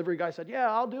stuff. And delivery guy said,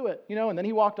 yeah, I'll do it. And then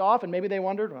he walked off, and maybe they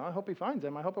wondered, well, I hope he finds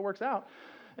him. I hope it works out.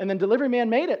 And then delivery man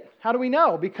made it. How do we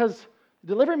know? Because the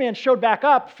delivery man showed back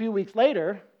up a few weeks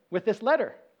later with this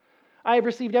letter. I have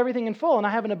received everything in full, and I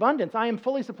have an abundance. I am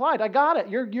fully supplied. I got it.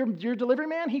 Your delivery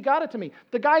man, he got it to me.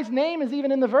 The guy's name is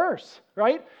even in the verse,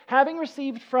 right? Having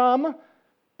received from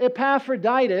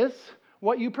Epaphroditus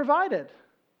what you provided.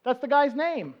 That's the guy's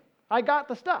name. I got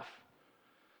the stuff.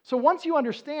 So once you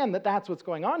understand that that's what's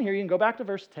going on here, you can go back to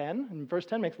verse 10, and verse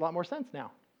 10 makes a lot more sense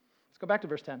now. Let's go back to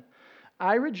verse 10.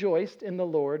 I rejoiced in the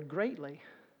Lord greatly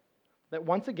that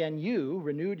once again you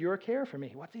renewed your care for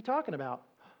me. What's he talking about?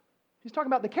 He's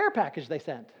talking about the care package they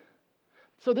sent.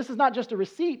 So this is not just a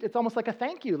receipt, it's almost like a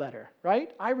thank you letter,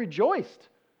 right? I rejoiced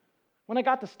when I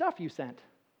got the stuff you sent,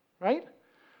 right?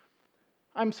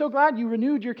 I'm so glad you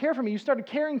renewed your care for me. You started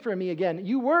caring for me again.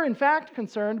 You were, in fact,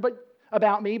 concerned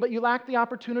about me, but you lacked the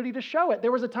opportunity to show it.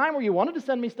 There was a time where you wanted to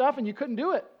send me stuff and you couldn't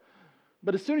do it.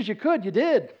 But as soon as you could, you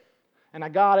did. And I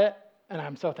got it, and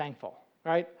I'm so thankful,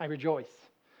 right? I rejoice.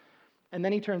 And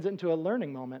then he turns it into a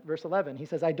learning moment. Verse 11, he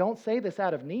says, I don't say this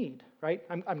out of need, right?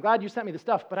 I'm glad you sent me the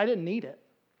stuff, but I didn't need it.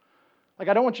 Like,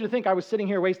 I don't want you to think I was sitting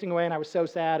here wasting away and I was so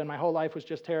sad and my whole life was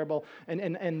just terrible,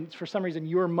 and for some reason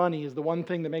your money is the one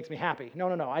thing that makes me happy. No.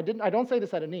 I don't say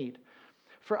this out of need.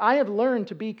 For I have learned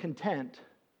to be content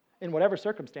in whatever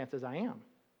circumstances I am.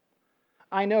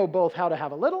 I know both how to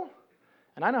have a little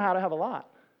and I know how to have a lot.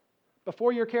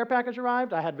 Before your care package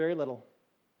arrived, I had very little.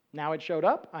 Now it showed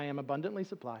up, I am abundantly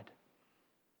supplied.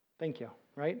 Thank you,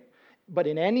 right? But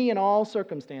in any and all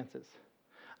circumstances,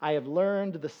 I have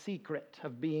learned the secret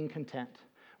of being content,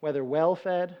 whether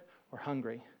well-fed or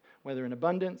hungry, whether in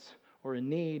abundance or in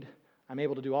need. I'm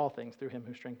able to do all things through him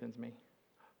who strengthens me.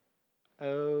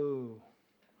 Oh.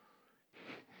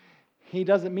 He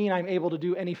doesn't mean I'm able to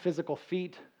do any physical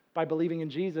feat by believing in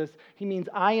Jesus. He means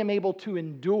I am able to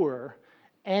endure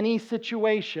any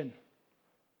situation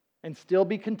and still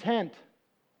be content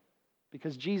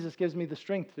because Jesus gives me the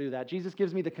strength to do that. Jesus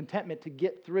gives me the contentment to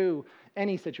get through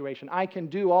any situation. I can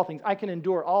do all things. I can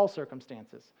endure all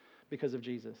circumstances because of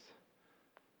Jesus.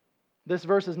 This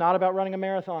verse is not about running a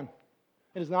marathon.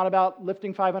 It is not about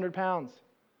lifting 500 pounds.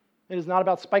 It is not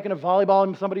about spiking a volleyball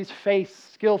in somebody's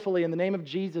face skillfully in the name of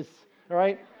Jesus, all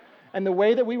right? And the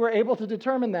way that we were able to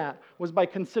determine that was by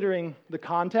considering the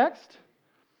context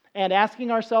and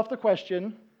asking ourselves the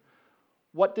question,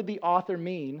 what did the author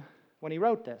mean when he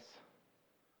wrote this?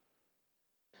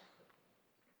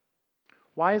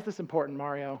 Why is this important,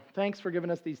 Mario? Thanks for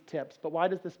giving us these tips, but why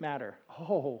does this matter?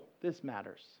 Oh, this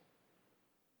matters.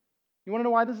 You want to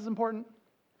know why this is important?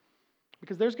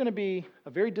 Because there's going to be a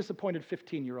very disappointed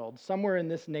 15-year-old somewhere in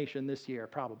this nation this year,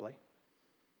 probably.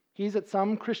 He's at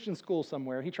some Christian school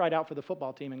somewhere. He tried out for the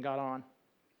football team and got on.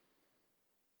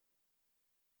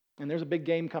 And there's a big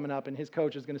game coming up, and his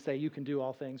coach is going to say, you can do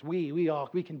all things. We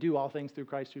can do all things through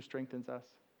Christ who strengthens us.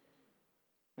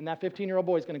 And that 15-year-old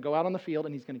boy is going to go out on the field,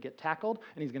 and he's going to get tackled,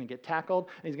 and he's going to get tackled,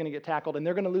 and he's going to get tackled, and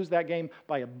they're going to lose that game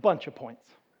by a bunch of points.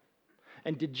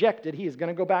 And dejected, he is going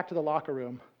to go back to the locker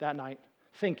room that night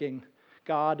thinking,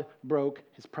 God broke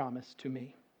his promise to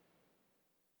me.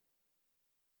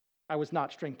 I was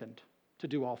not strengthened to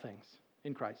do all things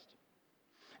in Christ.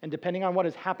 And depending on what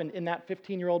has happened in that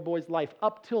 15-year-old boy's life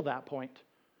up till that point,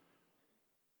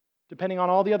 depending on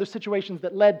all the other situations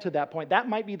that led to that point, that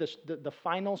might be the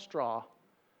final straw.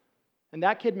 And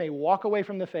that kid may walk away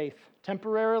from the faith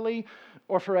temporarily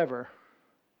or forever.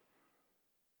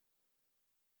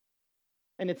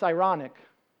 And it's ironic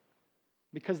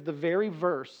because the very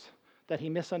verse that he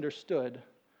misunderstood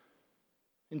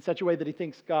in such a way that he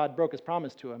thinks God broke his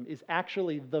promise to him is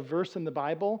actually the verse in the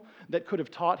Bible that could have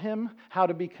taught him how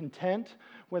to be content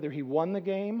whether he won the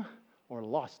game or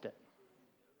lost it.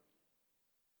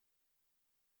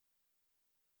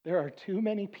 There are too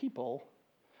many people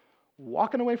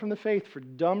walking away from the faith for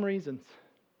dumb reasons.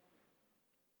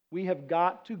 We have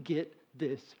got to get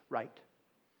this right.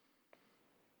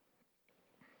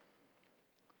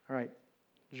 All right,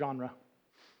 genre.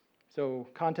 So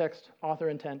context, author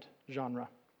intent, genre.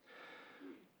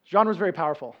 Genre is very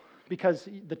powerful because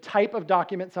the type of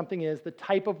document something is, the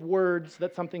type of words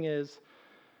that something is,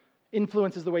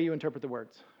 influences the way you interpret the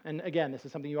words. And again, this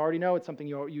is something you already know. It's something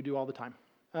you do all the time.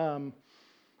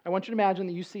 I want you to imagine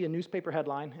that you see a newspaper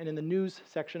headline, and in the news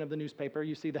section of the newspaper,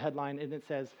 you see the headline, and it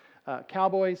says,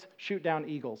 Cowboys shoot down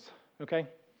Eagles, okay?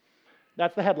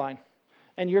 That's the headline.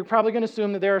 And you're probably going to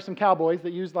assume that there are some cowboys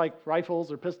that use like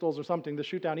rifles or pistols or something to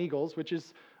shoot down eagles, which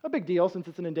is a big deal since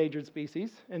it's an endangered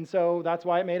species. And so that's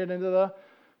why it made it into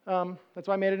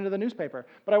the newspaper.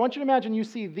 But I want you to imagine you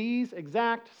see these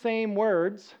exact same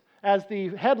words as the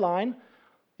headline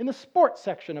in the sports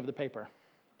section of the paper.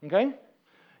 Okay?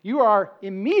 You are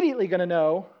immediately going to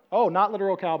know, oh, not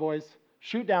literal Cowboys,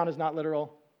 shoot down is not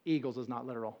literal, Eagles is not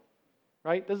literal.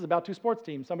 Right? This is about two sports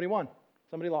teams. Somebody won,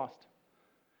 somebody lost.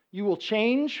 You will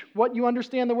change what you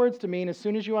understand the words to mean as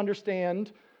soon as you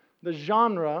understand the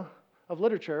genre of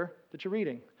literature that you're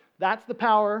reading. That's the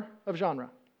power of genre.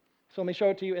 So let me show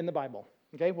it to you in the Bible.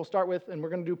 Okay, we'll start with, and we're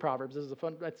going to do Proverbs. This is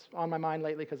that's on my mind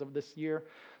lately because of this year.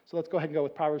 So let's go ahead and go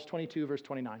with Proverbs 22, verse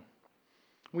 29.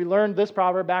 We learned this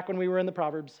proverb back when we were in the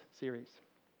Proverbs series.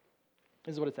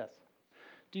 This is what it says.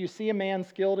 Do you see a man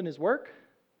skilled in his work?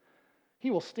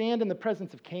 He will stand in the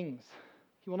presence of kings.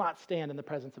 He will not stand in the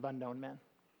presence of unknown men.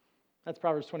 That's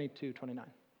Proverbs 22, 29.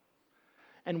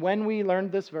 And when we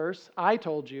learned this verse, I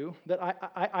told you that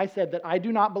I said that I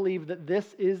do not believe that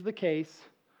this is the case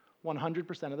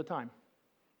 100% of the time.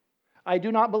 I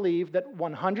do not believe that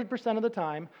 100% of the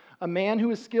time a man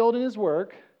who is skilled in his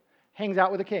work hangs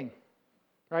out with a king,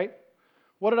 right?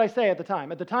 What did I say at the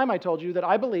time? At the time I told you that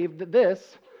I believed that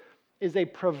this is a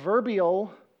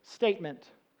proverbial statement,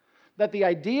 that the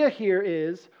idea here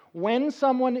is when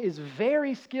someone is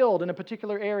very skilled in a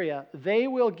particular area, they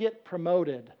will get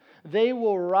promoted. They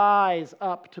will rise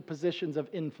up to positions of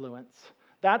influence.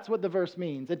 That's what the verse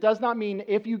means. It does not mean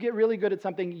if you get really good at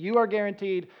something, you are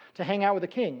guaranteed to hang out with a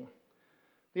king.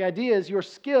 The idea is your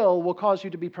skill will cause you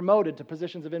to be promoted to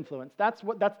positions of influence. That's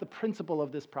the principle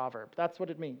of this proverb. That's what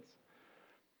it means.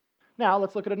 Now,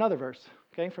 let's look at another verse,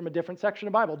 okay, from a different section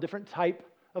of the Bible, different type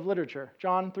of literature.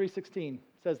 John 3:16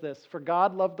 says this, "For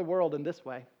God loved the world in this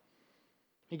way.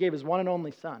 He gave his one and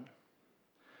only Son,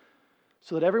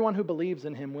 so that everyone who believes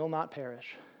in him will not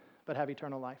perish, but have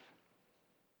eternal life."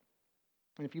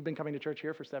 And if you've been coming to church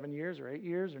here for 7 years or 8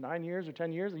 years or 9 years or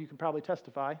 10 years, you can probably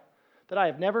testify that I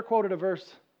have never quoted a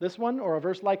verse, this one, or a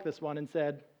verse like this one, and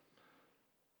said,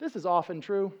 this is often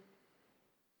true.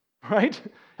 Right?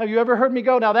 Have you ever heard me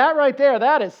go, now that right there,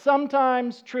 that is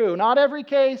sometimes true. Not every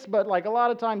case, but like a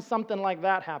lot of times something like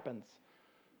that happens.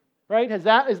 Right? Is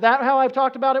that how I've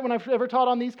talked about it when I've ever taught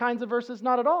on these kinds of verses?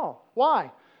 Not at all.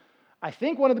 Why? I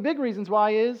think one of the big reasons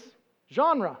why is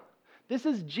genre. This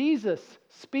is Jesus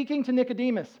speaking to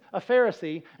Nicodemus, a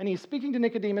Pharisee, and he's speaking to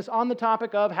Nicodemus on the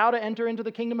topic of how to enter into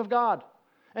the kingdom of God.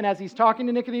 And as he's talking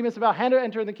to Nicodemus about how to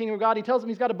enter the kingdom of God, he tells him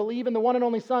he's got to believe in the one and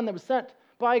only Son that was sent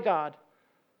by God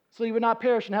so he would not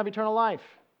perish and have eternal life.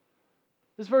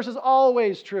 This verse is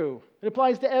always true. It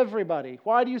applies to everybody.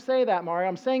 Why do you say that, Mario?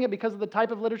 I'm saying it because of the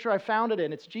type of literature I found it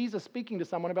in. It's Jesus speaking to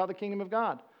someone about the kingdom of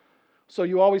God. So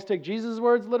you always take Jesus'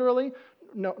 words literally?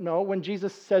 No, when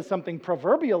Jesus says something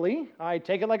proverbially, I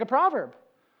take it like a proverb.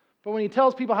 But when he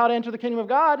tells people how to enter the kingdom of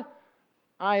God,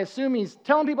 I assume he's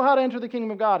telling people how to enter the kingdom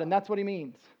of God, and that's what he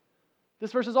means.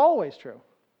 This verse is always true.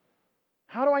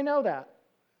 How do I know that?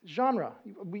 Genre.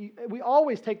 We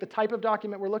always take the type of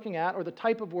document we're looking at or the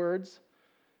type of words,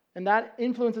 and that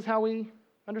influences how we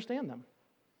understand them.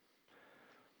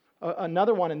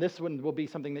 Another one, and this one will be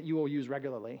something that you will use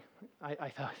regularly,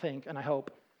 I think, and I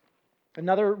hope.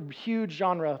 Another huge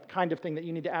genre kind of thing that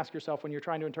you need to ask yourself when you're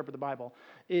trying to interpret the Bible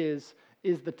is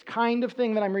the kind of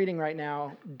thing that I'm reading right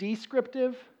now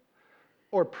descriptive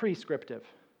or prescriptive?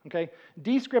 Okay?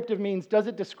 Descriptive means, does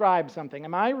it describe something?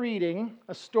 Am I reading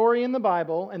a story in the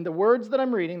Bible, and the words that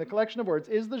I'm reading, the collection of words,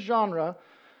 is the genre,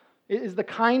 is the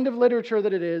kind of literature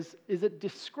that it is it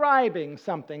describing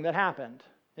something that happened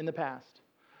in the past?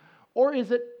 Or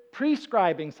is it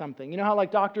prescribing something? You know how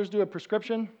like doctors do a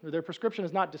prescription? Their prescription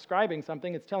is not describing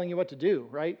something, it's telling you what to do,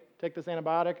 right? Take this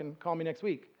antibiotic and call me next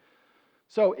week.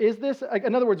 So is this,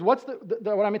 in other words, what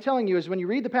I'm telling you is when you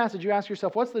read the passage, you ask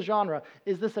yourself, what's the genre?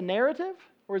 Is this a narrative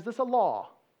or is this a law?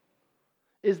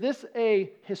 Is this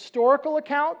a historical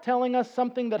account telling us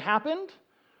something that happened?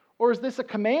 Or is this a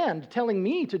command telling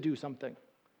me to do something?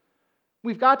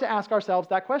 We've got to ask ourselves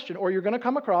that question, or you're going to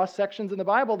come across sections in the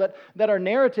Bible that are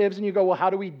narratives, and you go, well,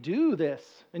 how do we do this?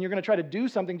 And you're going to try to do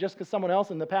something just because someone else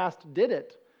in the past did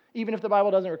it, even if the Bible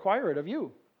doesn't require it of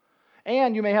you.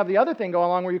 And you may have the other thing go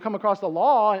along where you come across the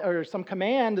law or some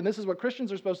command, and this is what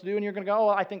Christians are supposed to do, and you're going to go, oh,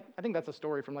 I think that's a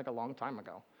story from like a long time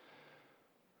ago.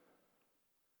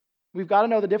 We've got to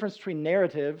know the difference between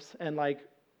narratives and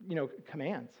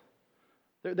commands.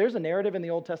 There's a narrative in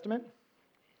the Old Testament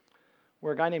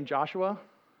where a guy named Joshua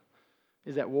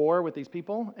is at war with these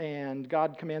people, and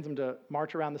God commands him to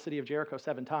march around the city of Jericho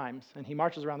 7 times. And he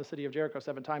marches around the city of Jericho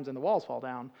 7 times, and the walls fall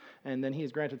down. And then he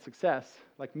is granted success,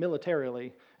 like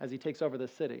militarily, as he takes over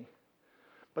this city.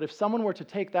 But if someone were to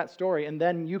take that story, and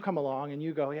then you come along and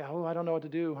you go, I don't know what to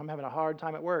do. I'm having a hard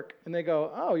time at work. And they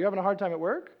go, oh, you're having a hard time at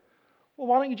work? Well,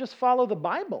 why don't you just follow the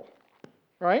Bible,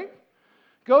 right?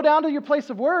 Go down to your place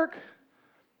of work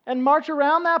and march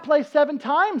around that place 7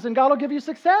 times, and God will give you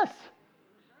success.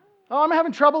 Oh, I'm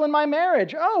having trouble in my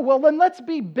marriage. Oh, well, then let's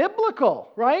be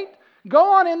biblical, right?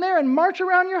 Go on in there and march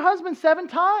around your husband 7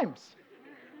 times.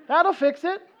 That'll fix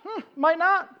it. Might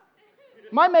not.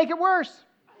 Might make it worse.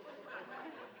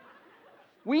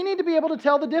 We need to be able to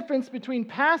tell the difference between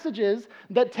passages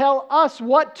that tell us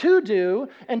what to do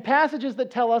and passages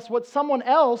that tell us what someone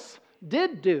else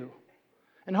did do.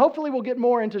 And hopefully we'll get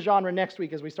more into genre next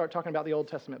week as we start talking about the Old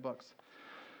Testament books.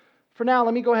 For now,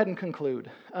 let me go ahead and conclude.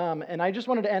 And I just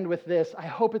wanted to end with this. I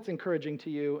hope it's encouraging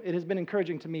to you. It has been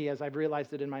encouraging to me as I've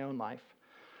realized it in my own life.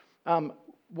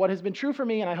 What has been true for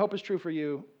me, and I hope is true for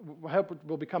you, I hope it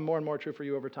will become more and more true for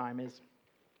you over time, is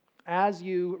as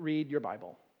you read your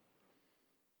Bible,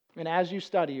 and as you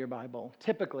study your Bible,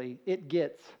 typically it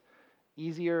gets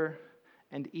easier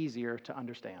and easier to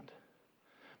understand.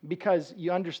 Because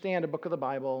you understand a book of the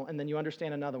Bible, and then you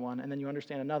understand another one, and then you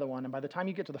understand another one, and by the time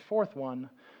you get to the 4th one,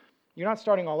 you're not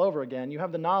starting all over again. You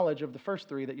have the knowledge of the first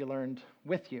 3 that you learned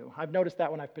with you. I've noticed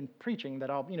that when I've been preaching, that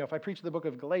if I preach the book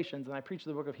of Galatians, and I preach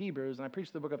the book of Hebrews, and I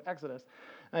preach the book of Exodus,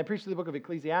 and I preach the book of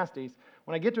Ecclesiastes,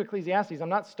 when I get to Ecclesiastes, I'm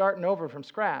not starting over from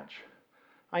scratch.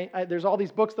 There's all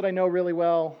these books that I know really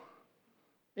well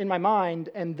in my mind,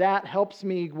 and that helps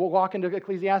me walk into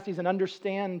Ecclesiastes and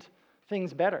understand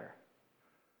things better.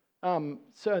 And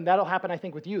that'll happen, I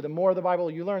think, with you. The more of the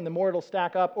Bible you learn, the more it'll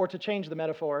stack up, or to change the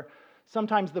metaphor,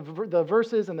 sometimes the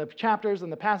verses and the chapters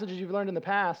and the passages you've learned in the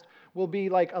past will be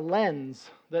like a lens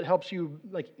that helps you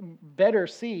better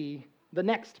see the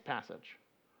next passage.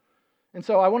 And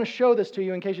so I want to show this to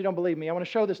you in case you don't believe me. I want to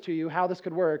show this to you how this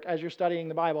could work as you're studying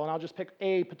the Bible, and I'll just pick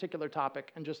a particular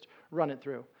topic and just run it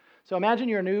through. So imagine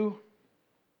you're a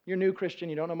new Christian,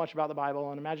 you don't know much about the Bible,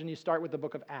 and imagine you start with the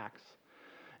book of Acts.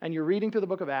 And you're reading through the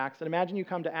book of Acts, and imagine you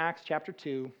come to Acts chapter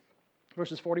 2,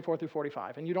 verses 44 through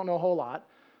 45, and you don't know a whole lot,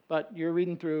 but you're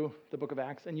reading through the book of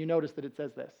Acts, and you notice that it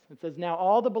says this. It says, "Now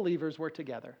all the believers were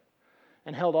together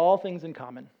and held all things in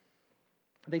common.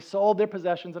 They sold their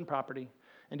possessions and property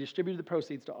and distributed the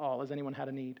proceeds to all as anyone had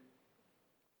a need."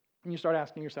 And you start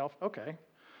asking yourself, okay,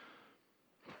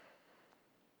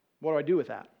 what do I do with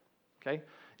that? Okay,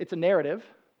 it's a narrative.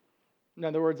 In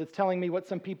other words, it's telling me what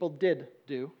some people did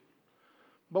do.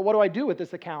 But what do I do with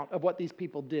this account of what these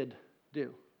people did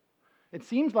do? It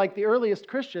seems like the earliest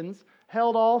Christians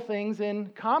held all things in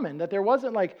common, that there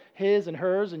wasn't like his and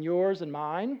hers and yours and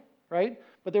mine, right?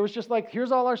 But there was just like,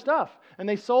 here's all our stuff. And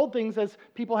they sold things as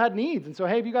people had needs. And so,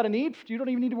 hey, if you got a need, you don't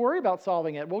even need to worry about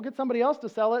solving it. We'll get somebody else to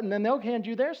sell it, and then they'll hand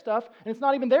you their stuff. And it's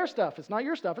not even their stuff. It's not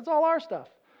your stuff. It's all our stuff.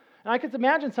 And I could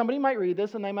imagine somebody might read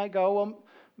this, and they might go, well,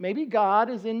 maybe God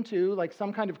is into like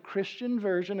some kind of Christian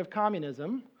version of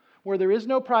communism where there is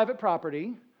no private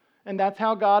property, and that's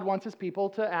how God wants his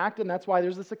people to act, and that's why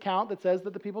there's this account that says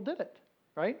that the people did it,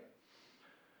 right?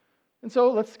 And so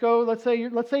let's say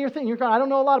you're thinking, you're going, I don't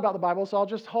know a lot about the Bible, so I'll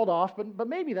just hold off, but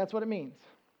maybe that's what it means.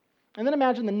 And then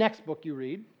imagine the next book you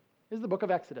read is the book of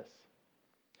Exodus.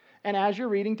 And as you're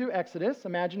reading through Exodus,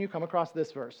 imagine you come across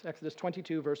this verse, Exodus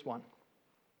 22, verse 1.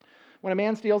 "When a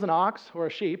man steals an ox or a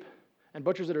sheep and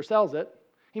butchers it or sells it,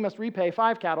 he must repay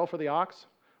 5 cattle for the ox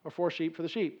or 4 sheep for the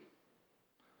sheep."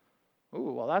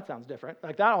 Ooh, well, that sounds different.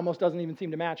 Like, that almost doesn't even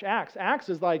seem to match Acts. Acts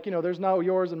is like, there's no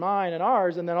yours and mine and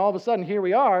ours, and then all of a sudden, here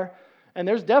we are, and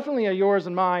there's definitely a yours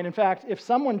and mine. In fact, if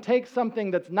someone takes something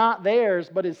that's not theirs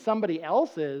but is somebody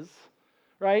else's,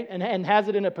 right, and has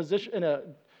it in a position,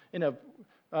 in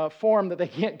a form that they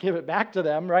can't give it back to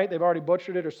them, right, they've already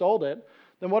butchered it or sold it,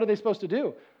 then what are they supposed to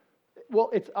do? Well,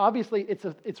 it's obviously,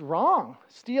 it's wrong.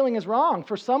 Stealing is wrong.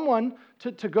 For someone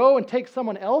to go and take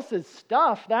someone else's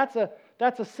stuff, that's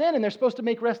a sin, and they're supposed to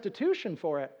make restitution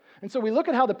for it. And so we look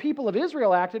at how the people of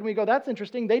Israel acted, and we go, that's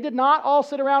interesting. They did not all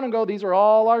sit around and go, these are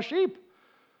all our sheep,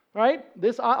 right?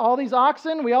 All these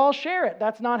oxen, we all share it.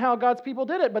 That's not how God's people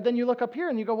did it. But then you look up here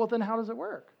and you go, well, then how does it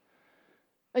work?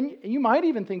 And you might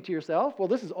even think to yourself, well,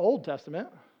 this is Old Testament.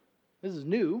 This is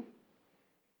new.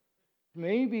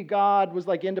 Maybe God was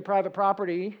like into private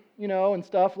property, and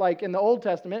stuff like in the Old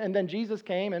Testament, and then Jesus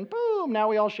came and boom, now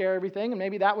we all share everything, and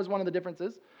maybe that was one of the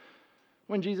differences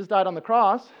when Jesus died on the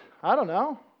cross. I don't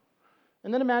know.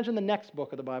 And then imagine the next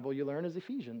book of the Bible you learn is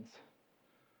Ephesians.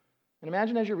 And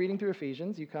imagine as you're reading through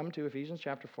Ephesians, you come to Ephesians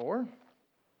chapter 4,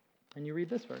 and you read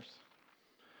this verse.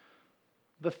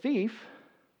 "The thief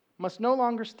must no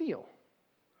longer steal.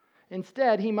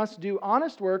 Instead, he must do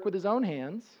honest work with his own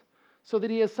hands, so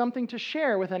that he has something to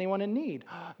share with anyone in need."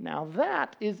 Now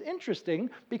that is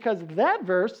interesting because that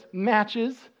verse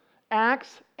matches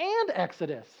Acts and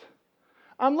Exodus.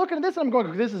 I'm looking at this and I'm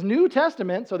going, this is New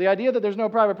Testament, so the idea that there's no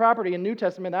private property in New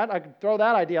Testament, that I could throw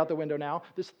that idea out the window now.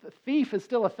 This thief is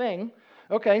still a thing.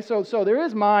 Okay, so there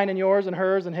is mine and yours and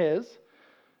hers and his.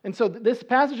 And so this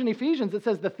passage in Ephesians that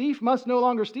says the thief must no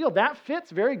longer steal, that fits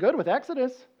very good with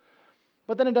Exodus.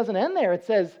 But then it doesn't end there. It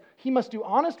says he must do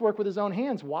honest work with his own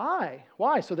hands. Why?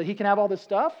 Why? So that he can have all this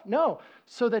stuff? No.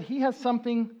 So that he has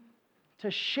something to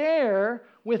share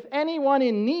with anyone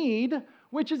in need,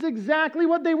 which is exactly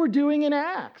what they were doing in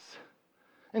Acts.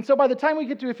 And so by the time we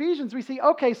get to Ephesians, we see,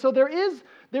 okay, so there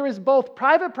is both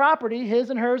private property,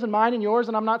 his and hers and mine and yours,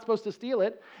 and I'm not supposed to steal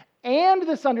it, and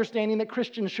this understanding that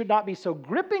Christians should not be so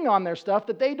gripping on their stuff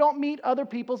that they don't meet other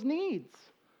people's needs.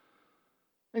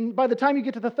 And by the time you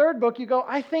get to the third book, you go,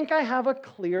 I think I have a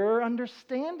clearer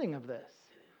understanding of this.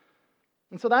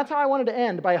 And so that's how I wanted to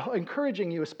end, by encouraging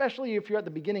you, especially if you're at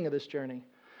the beginning of this journey,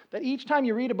 that each time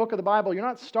you read a book of the Bible, you're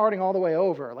not starting all the way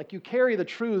over. Like, you carry the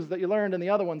truths that you learned in the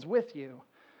other ones with you,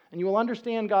 and you will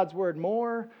understand God's word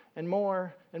more and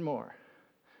more and more.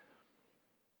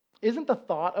 Isn't the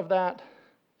thought of that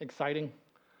exciting?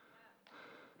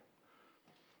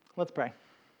 Let's pray.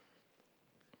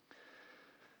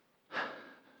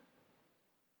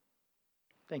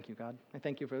 Thank you, God. I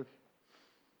thank you for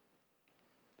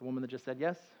the woman that just said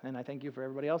yes, and I thank you for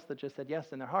everybody else that just said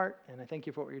yes in their heart, and I thank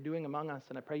you for what you're doing among us,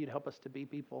 and I pray you'd help us to be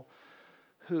people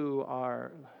who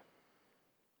are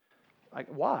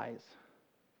wise,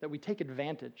 that we take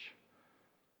advantage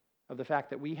of the fact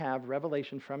that we have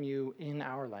revelation from you in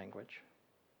our language.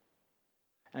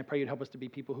 And I pray you'd help us to be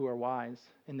people who are wise,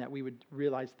 in that we would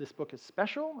realize this book is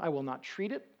special. I will not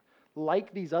treat it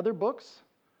like these other books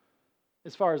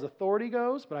as far as authority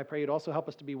goes, but I pray you'd also help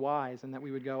us to be wise, and that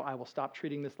we would go, I will stop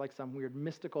treating this like some weird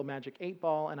mystical magic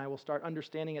 8-ball, and I will start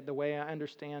understanding it the way I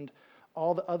understand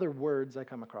all the other words I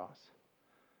come across.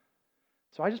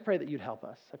 So I just pray that you'd help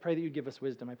us. I pray that you'd give us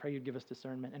wisdom. I pray you'd give us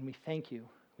discernment, and we thank you.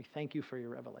 We thank you for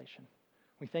your revelation.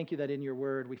 We thank you that in your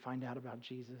word we find out about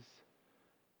Jesus.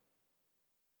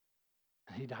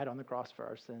 He died on the cross for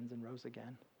our sins and rose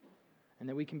again, and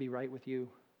that we can be right with you.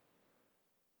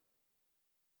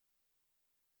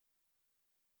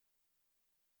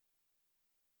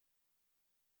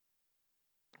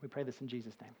 We pray this in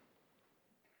Jesus' name.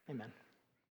 Amen.